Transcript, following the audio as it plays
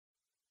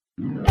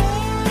Country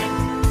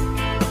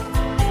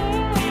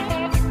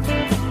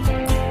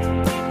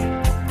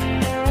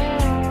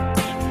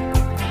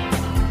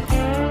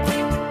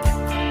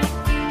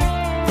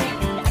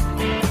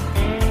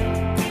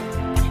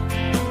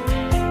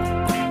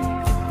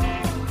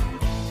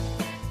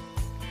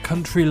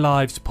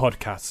Lives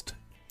Podcast,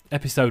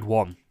 Episode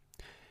 1.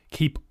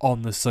 Keep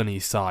on the sunny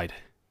side.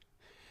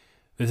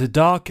 There's a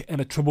dark and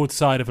a troubled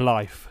side of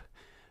life.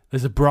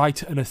 There's a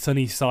bright and a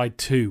sunny side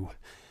too.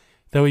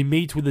 Though we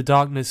meet with the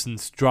darkness and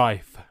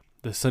strife,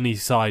 the sunny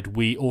side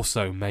we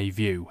also may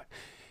view.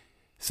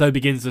 So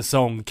begins the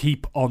song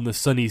Keep on the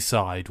Sunny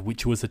Side,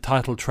 which was the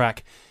title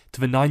track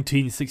to the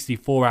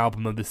 1964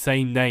 album of the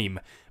same name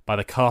by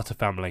the Carter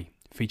Family,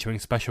 featuring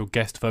special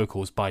guest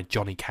vocals by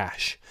Johnny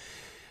Cash.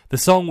 The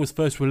song was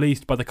first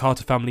released by the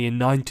Carter Family in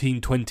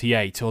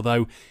 1928,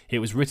 although it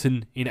was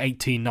written in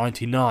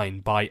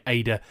 1899 by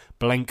Ada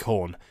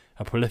Blenkhorn,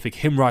 a prolific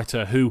hymn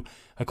writer who,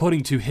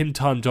 according to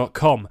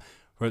hymntime.com,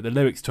 wrote the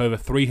lyrics to over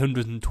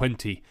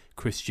 320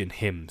 Christian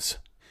hymns.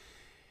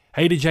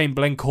 Ada Jane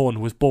Blenkhorn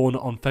was born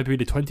on February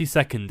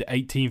 22nd,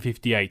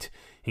 1858,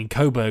 in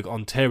Cobourg,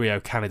 Ontario,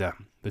 Canada,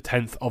 the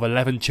 10th of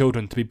 11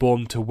 children to be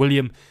born to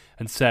William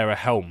and Sarah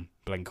Helm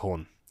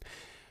Blenkhorn.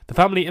 The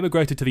family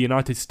immigrated to the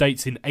United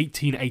States in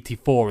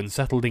 1884 and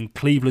settled in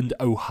Cleveland,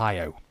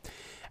 Ohio.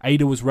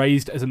 Ada was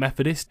raised as a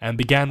Methodist and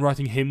began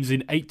writing hymns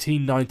in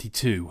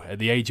 1892 at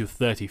the age of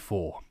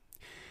 34.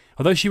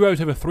 Although she wrote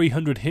over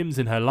 300 hymns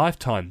in her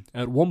lifetime,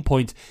 at one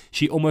point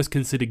she almost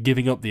considered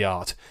giving up the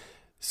art,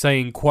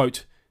 saying,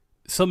 quote,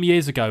 "Some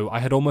years ago I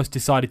had almost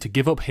decided to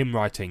give up hymn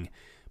writing,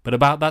 but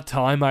about that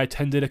time I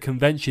attended a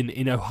convention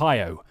in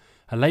Ohio.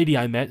 A lady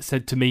I met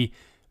said to me,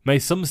 'May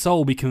some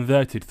soul be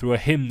converted through a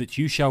hymn that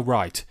you shall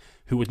write,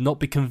 who would not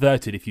be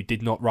converted if you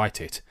did not write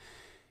it.'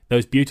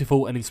 Those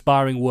beautiful and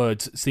inspiring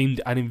words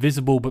seemed an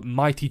invisible but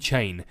mighty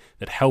chain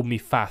that held me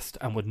fast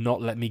and would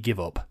not let me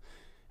give up."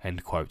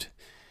 End quote.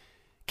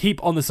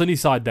 Keep on the Sunny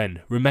Side,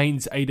 then,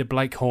 remains Ada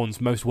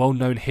Blenkhorn's most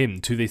well-known hymn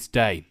to this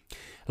day,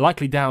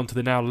 likely down to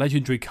the now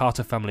legendary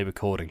Carter Family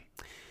recording.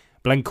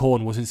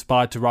 Blenkhorn was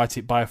inspired to write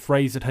it by a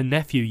phrase that her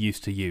nephew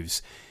used to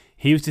use.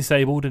 He was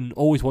disabled and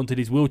always wanted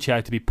his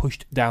wheelchair to be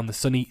pushed down the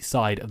sunny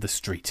side of the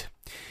street.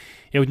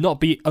 It would not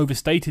be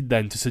overstated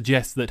then to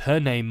suggest that her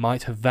name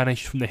might have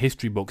vanished from the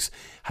history books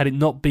had it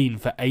not been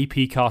for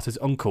A.P. Carter's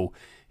uncle,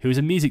 who was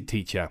a music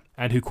teacher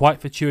and who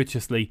quite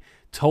fortuitously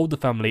told the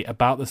family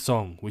about the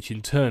song, which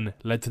in turn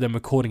led to them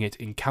recording it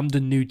in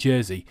Camden, New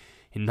Jersey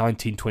in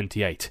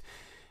 1928,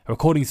 a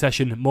recording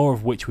session more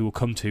of which we will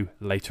come to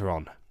later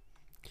on.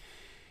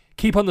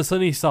 Keep on the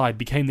Sunny Side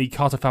became the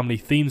Carter Family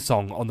theme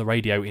song on the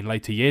radio in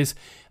later years,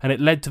 and it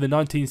led to the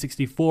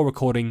 1964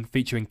 recording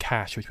featuring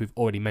Cash, which we've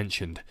already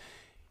mentioned.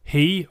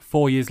 He,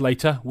 4 years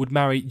later, would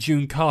marry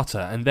June Carter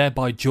and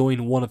thereby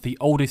join one of the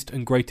oldest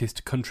and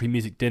greatest country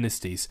music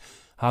dynasties,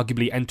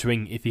 arguably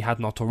entering, if he had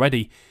not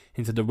already,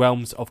 into the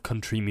realms of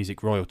country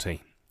music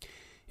royalty.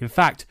 In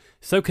fact,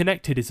 so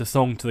connected is the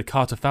song to the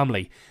Carter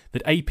family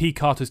that A.P.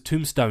 Carter's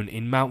tombstone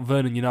in Mount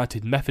Vernon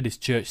United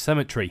Methodist Church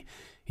Cemetery,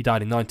 he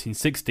died in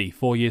 1960,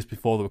 4 years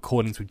before the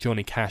recordings with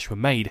Johnny Cash were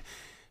made,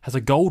 has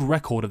a gold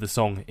record of the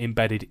song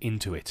embedded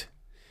into it.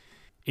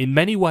 In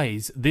many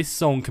ways, this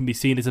song can be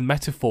seen as a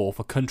metaphor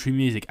for country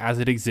music as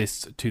it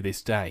exists to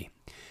this day.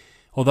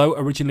 Although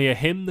originally a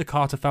hymn, the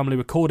Carter Family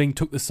recording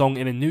took the song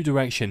in a new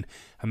direction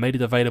and made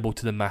it available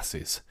to the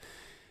masses.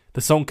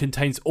 The song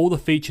contains all the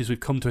features we've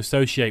come to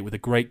associate with a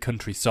great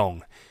country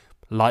song: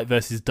 light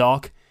versus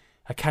dark,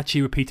 a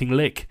catchy repeating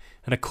lick,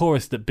 and a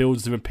chorus that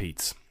builds and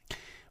repeats.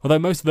 Although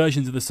most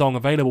versions of the song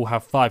available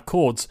have 5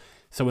 chords,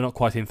 so we're not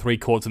quite in 3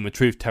 chords and the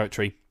truth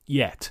territory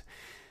yet.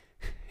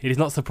 It is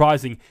not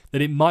surprising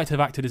that it might have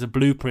acted as a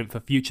blueprint for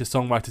future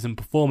songwriters and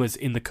performers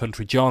in the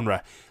country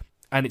genre,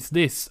 and it's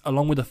this,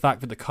 along with the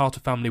fact that the Carter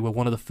family were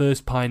one of the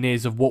first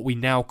pioneers of what we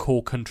now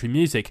call country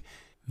music,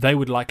 they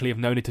would likely have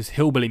known it as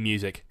hillbilly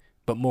music,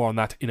 but more on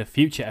that in a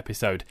future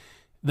episode,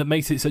 that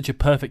makes it such a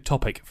perfect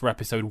topic for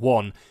episode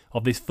 1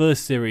 of this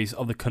first series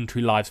of the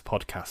Country Lives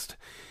podcast.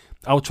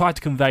 I will try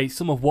to convey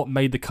some of what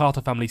made the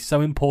Carter family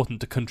so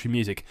important to country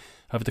music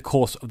over the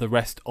course of the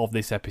rest of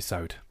this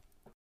episode.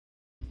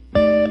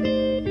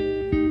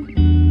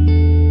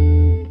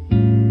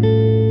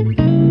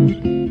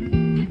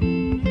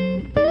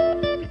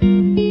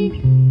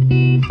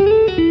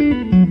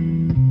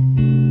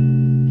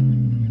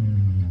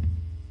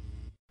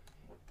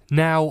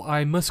 Now,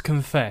 I must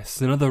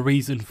confess, another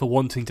reason for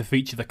wanting to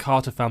feature the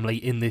Carter family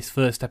in this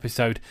first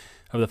episode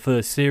of the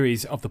first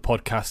series of the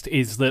podcast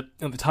is that,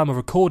 at the time of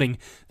recording,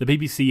 the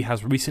BBC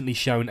has recently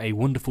shown a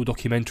wonderful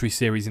documentary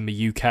series in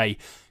the UK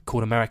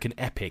called American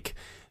Epic,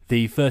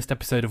 the first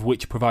episode of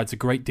which provides a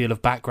great deal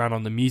of background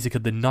on the music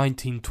of the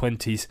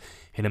 1920s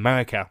in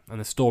America and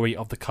the story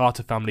of the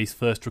Carter family's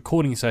first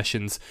recording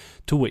sessions,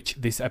 to which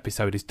this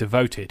episode is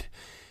devoted.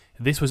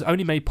 This was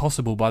only made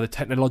possible by the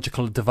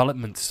technological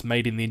developments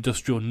made in the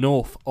industrial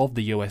north of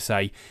the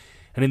USA,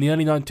 and in the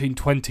early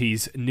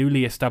 1920s,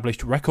 newly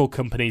established record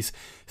companies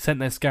sent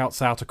their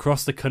scouts out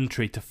across the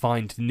country to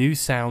find new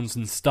sounds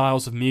and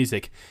styles of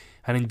music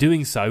and in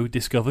doing so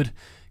discovered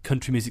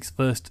country music's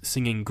first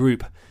singing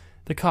group,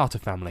 the Carter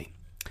Family.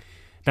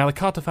 Now, the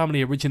Carter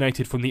family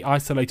originated from the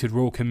isolated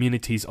rural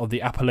communities of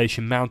the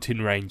Appalachian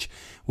Mountain Range,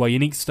 where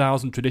unique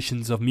styles and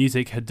traditions of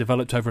music had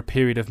developed over a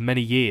period of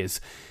many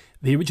years.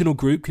 The original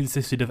group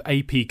consisted of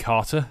A.P.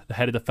 Carter, the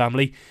head of the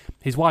family,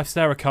 his wife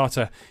Sarah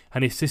Carter,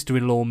 and his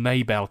sister-in-law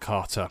Maybelle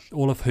Carter,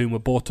 all of whom were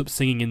brought up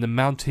singing in the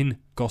mountain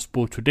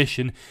gospel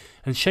tradition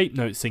and shape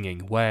note singing,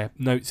 where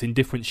notes in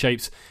different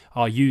shapes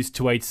are used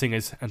to aid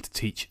singers and to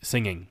teach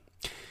singing.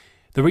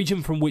 The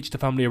region from which the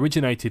family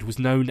originated was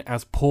known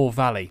as Poor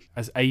Valley,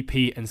 as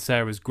A.P. and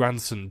Sarah's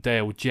grandson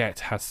Dale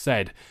Jett has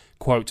said,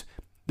 quote,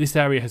 "This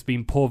area has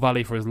been Poor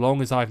Valley for as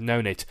long as I've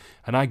known it,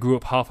 and I grew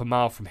up half a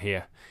mile from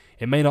here.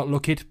 It may not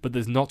look it, but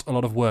there's not a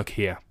lot of work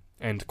here."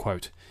 End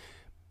quote.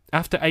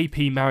 After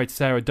A.P. married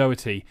Sarah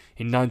Doherty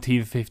in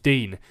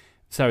 1915,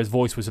 Sarah's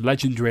voice was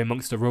legendary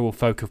amongst the rural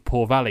folk of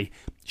Poor Valley.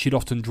 She'd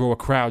often draw a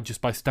crowd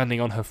just by standing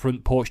on her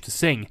front porch to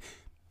sing.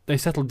 They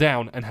settled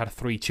down and had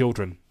 3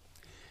 children.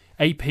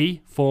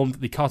 A.P. formed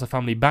the Carter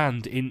Family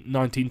Band in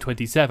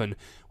 1927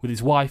 with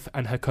his wife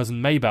and her cousin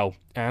Maybelle,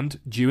 and,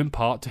 due in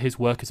part to his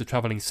work as a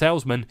travelling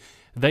salesman,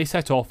 they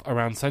set off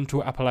around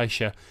central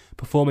Appalachia,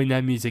 performing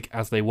their music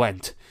as they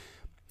went.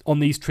 On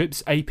these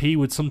trips, A.P.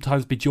 would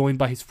sometimes be joined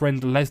by his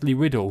friend Leslie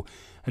Riddle,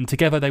 and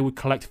together they would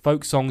collect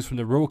folk songs from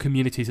the rural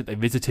communities that they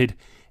visited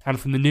and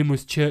from the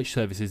numerous church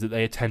services that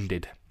they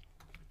attended.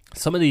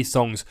 Some of these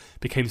songs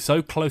became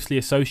so closely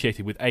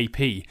associated with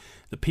A.P.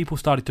 that people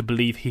started to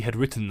believe he had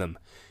written them,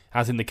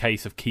 as in the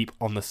case of Keep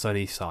on the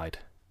Sunny Side.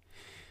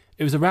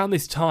 It was around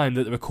this time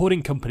that the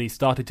recording companies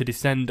started to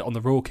descend on the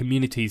rural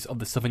communities of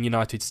the southern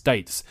United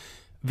States,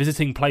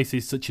 visiting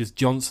places such as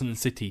Johnson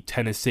City,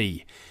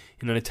 Tennessee,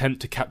 in an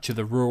attempt to capture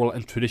the rural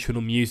and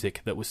traditional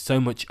music that was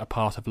so much a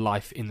part of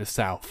life in the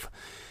South.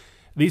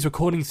 These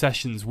recording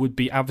sessions would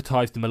be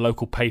advertised in the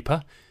local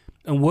paper,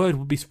 and word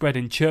would be spread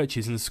in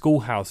churches and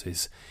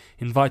schoolhouses,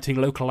 inviting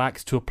local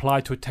acts to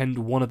apply to attend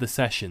one of the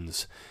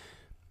sessions.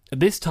 At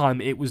this time,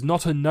 it was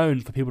not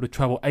unknown for people to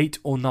travel 800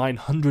 or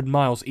 900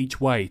 miles each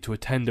way to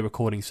attend a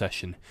recording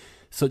session.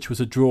 Such was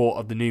the draw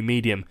of the new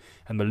medium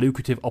and the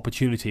lucrative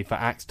opportunity for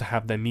acts to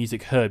have their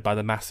music heard by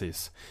the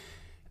masses.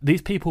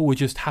 These people were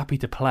just happy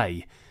to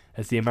play,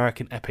 as the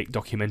American Epic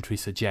documentary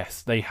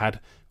suggests. They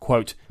had,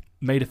 quote,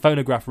 made a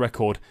phonograph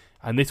record,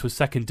 and this was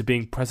second to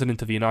being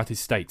President of the United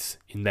States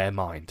in their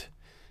mind.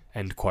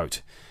 End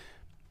quote.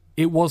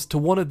 It was to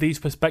one of these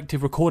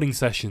prospective recording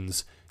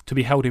sessions, to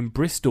be held in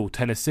Bristol,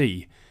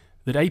 Tennessee,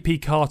 that A.P.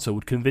 Carter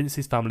would convince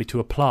his family to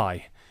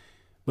apply.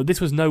 But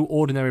this was no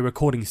ordinary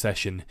recording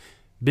session,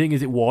 being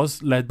as it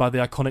was led by the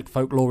iconic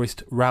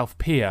folklorist Ralph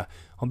Peer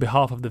on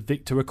behalf of the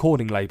Victor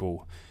recording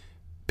label.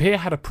 Peer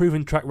had a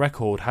proven track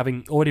record,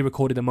 having already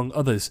recorded, among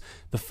others,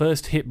 the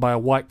first hit by a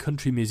white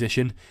country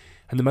musician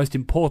and the most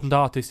important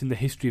artist in the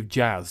history of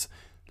jazz,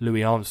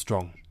 Louis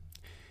Armstrong.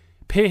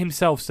 Peer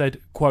himself said,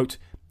 quote,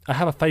 "I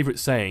have a favourite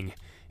saying.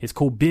 It's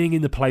called being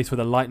in the place where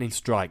the lightning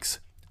strikes."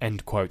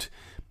 End quote.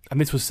 And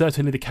this was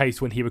certainly the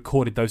case when he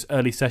recorded those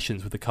early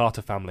sessions with the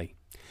Carter family.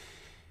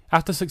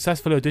 After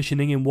successfully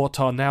auditioning in what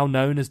are now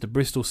known as the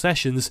Bristol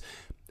Sessions,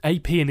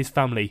 A.P. and his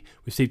family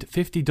received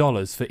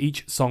 $50 for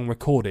each song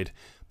recorded,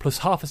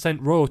 plus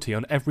 0.5% royalty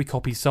on every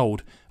copy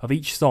sold of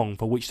each song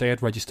for which they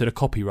had registered a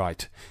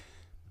copyright.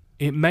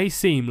 It may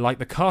seem like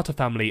the Carter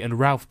family and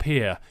Ralph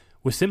Peer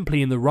were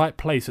simply in the right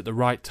place at the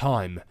right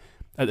time,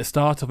 at the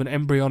start of an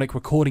embryonic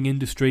recording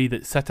industry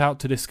that set out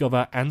to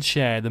discover and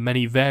share the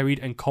many varied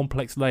and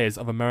complex layers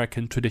of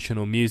American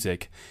traditional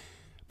music.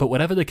 But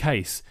whatever the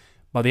case,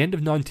 by the end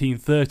of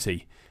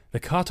 1930, the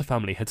Carter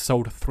family had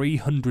sold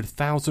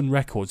 300,000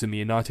 records in the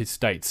United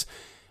States,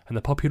 and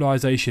the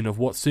popularization of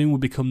what soon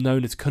would become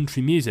known as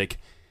country music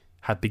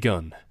had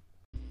begun.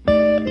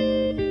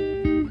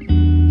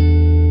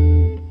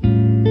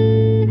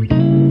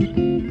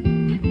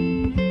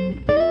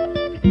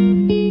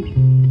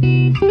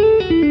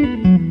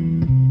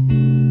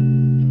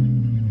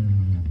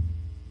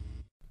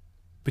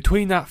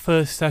 Between that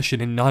first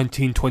session in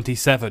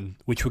 1927,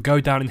 which would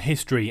go down in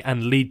history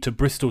and lead to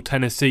Bristol,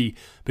 Tennessee,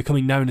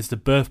 becoming known as the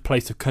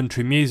birthplace of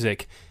country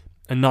music,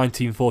 and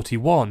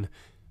 1941,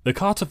 the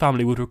Carter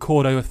family would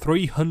record over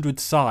 300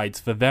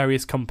 sides for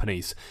various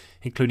companies,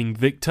 including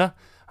Victor,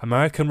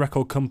 American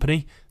Record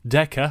Company,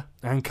 Decca,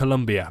 and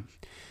Columbia.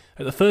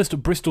 At the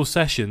first Bristol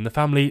session, the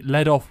family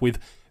led off with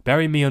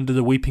Bury Me Under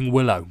the Weeping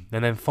Willow,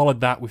 and then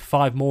followed that with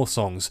 5 more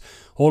songs,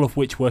 all of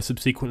which were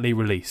subsequently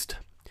released.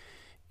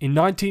 In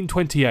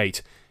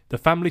 1928, the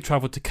family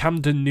travelled to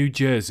Camden, New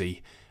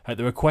Jersey, at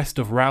the request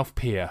of Ralph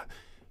Peer,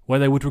 where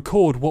they would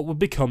record what would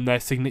become their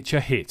signature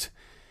hit.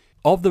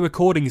 Of the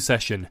recording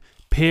session,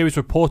 Peer is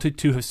reported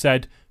to have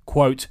said,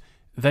 quote,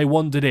 "They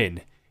wandered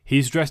in.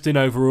 He's dressed in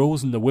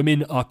overalls and the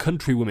women are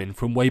country women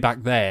from way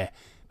back there.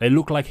 They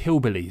look like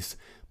hillbillies.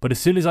 But as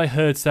soon as I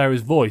heard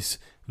Sarah's voice,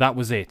 that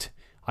was it.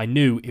 I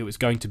knew it was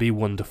going to be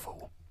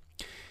wonderful."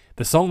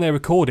 The song they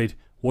recorded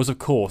was, of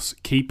course,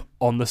 Keep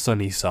on the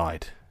Sunny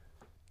Side.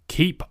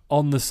 Keep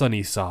on the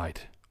sunny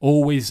side,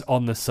 always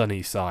on the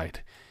sunny side.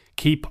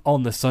 Keep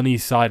on the sunny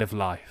side of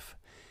life.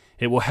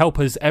 It will help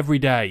us every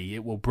day.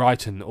 It will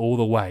brighten all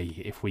the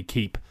way if we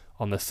keep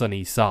on the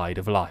sunny side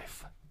of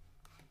life.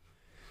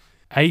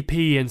 AP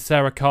and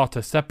Sarah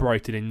Carter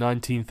separated in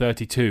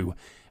 1932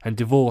 and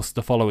divorced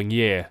the following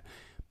year.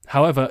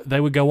 However,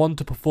 they would go on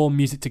to perform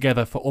music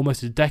together for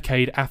almost a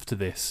decade after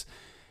this.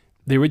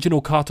 The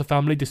original Carter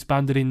family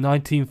disbanded in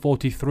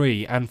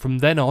 1943, and from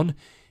then on,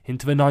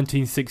 into the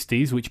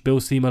 1960s, which Bill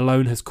C.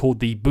 Malone has called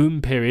the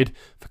boom period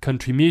for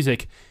country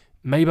music,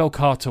 Maybelle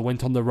Carter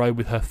went on the road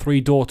with her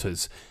 3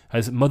 daughters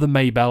as Mother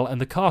Maybelle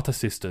and the Carter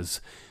sisters.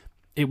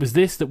 It was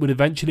this that would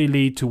eventually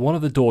lead to one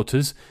of the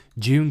daughters,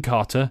 June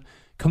Carter,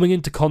 coming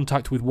into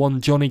contact with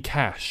one Johnny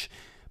Cash,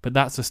 but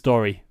that's a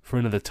story for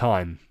another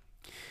time.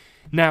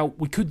 Now,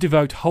 we could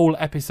devote whole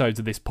episodes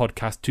of this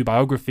podcast to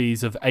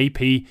biographies of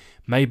AP,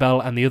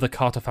 Maybelle and the other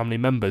Carter family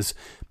members,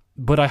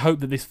 but I hope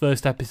that this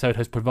first episode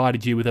has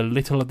provided you with a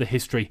little of the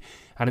history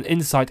and an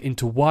insight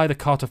into why the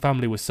Carter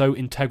family was so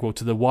integral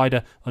to the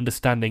wider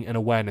understanding and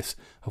awareness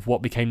of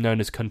what became known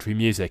as country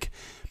music.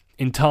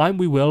 In time,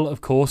 we will,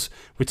 of course,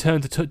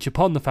 return to touch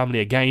upon the family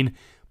again,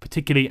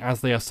 particularly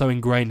as they are so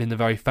ingrained in the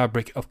very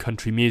fabric of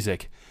country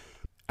music.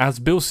 As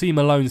Bill C.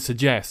 Malone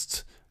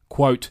suggests,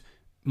 quote,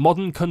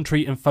 "Modern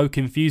country and folk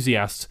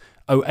enthusiasts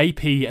owe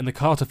AP and the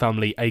Carter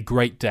family a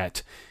great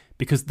debt,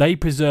 because they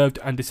preserved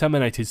and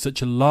disseminated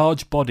such a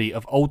large body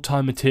of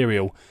old-time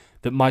material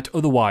that might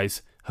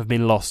otherwise have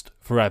been lost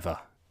forever."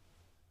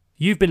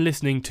 You've been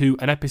listening to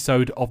an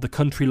episode of the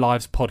Country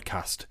Lives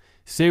podcast,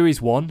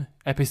 Series 1,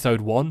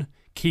 Episode 1,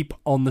 Keep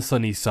on the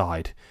Sunny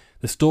Side,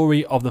 the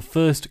story of the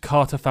first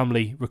Carter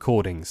family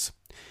recordings.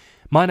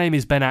 My name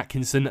is Ben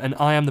Atkinson, and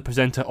I am the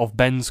presenter of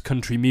Ben's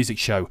Country Music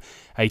Show,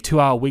 a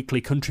 2-hour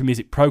weekly country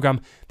music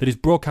programme that is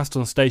broadcast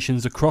on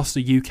stations across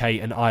the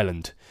UK and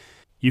Ireland.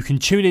 You can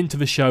tune into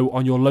the show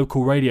on your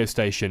local radio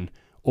station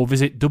or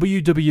visit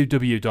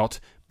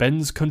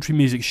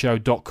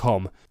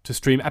www.benscountrymusicshow.com to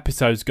stream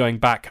episodes going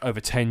back over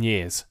 10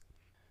 years.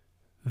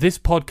 This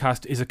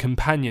podcast is a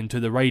companion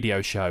to the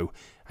radio show,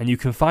 and you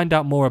can find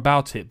out more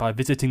about it by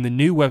visiting the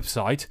new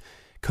website,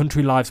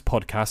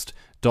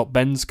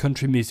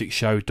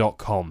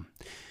 countrylivespodcast.benscountrymusicshow.com.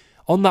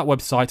 On that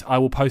website, I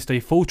will post a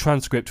full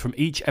transcript from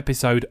each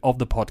episode of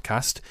the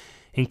podcast,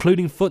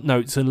 including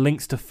footnotes and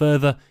links to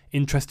further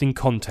interesting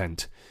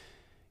content.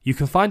 You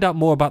can find out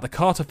more about the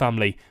Carter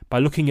family by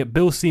looking at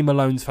Bill C.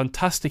 Malone's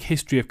fantastic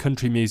history of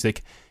country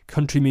music,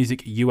 Country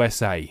Music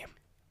USA.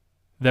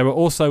 There are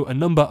also a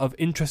number of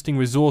interesting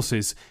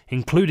resources,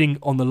 including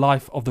on the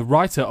life of the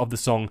writer of the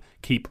song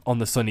Keep on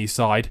the Sunny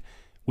Side,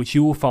 which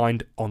you will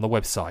find on the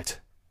website.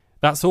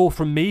 That's all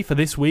from me for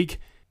this week.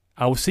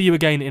 I will see you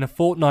again in a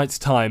fortnight's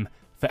time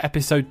for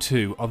episode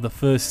 2 of the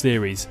first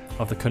series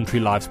of the Country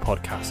Lives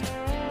podcast.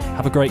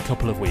 Have a great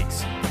couple of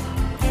weeks.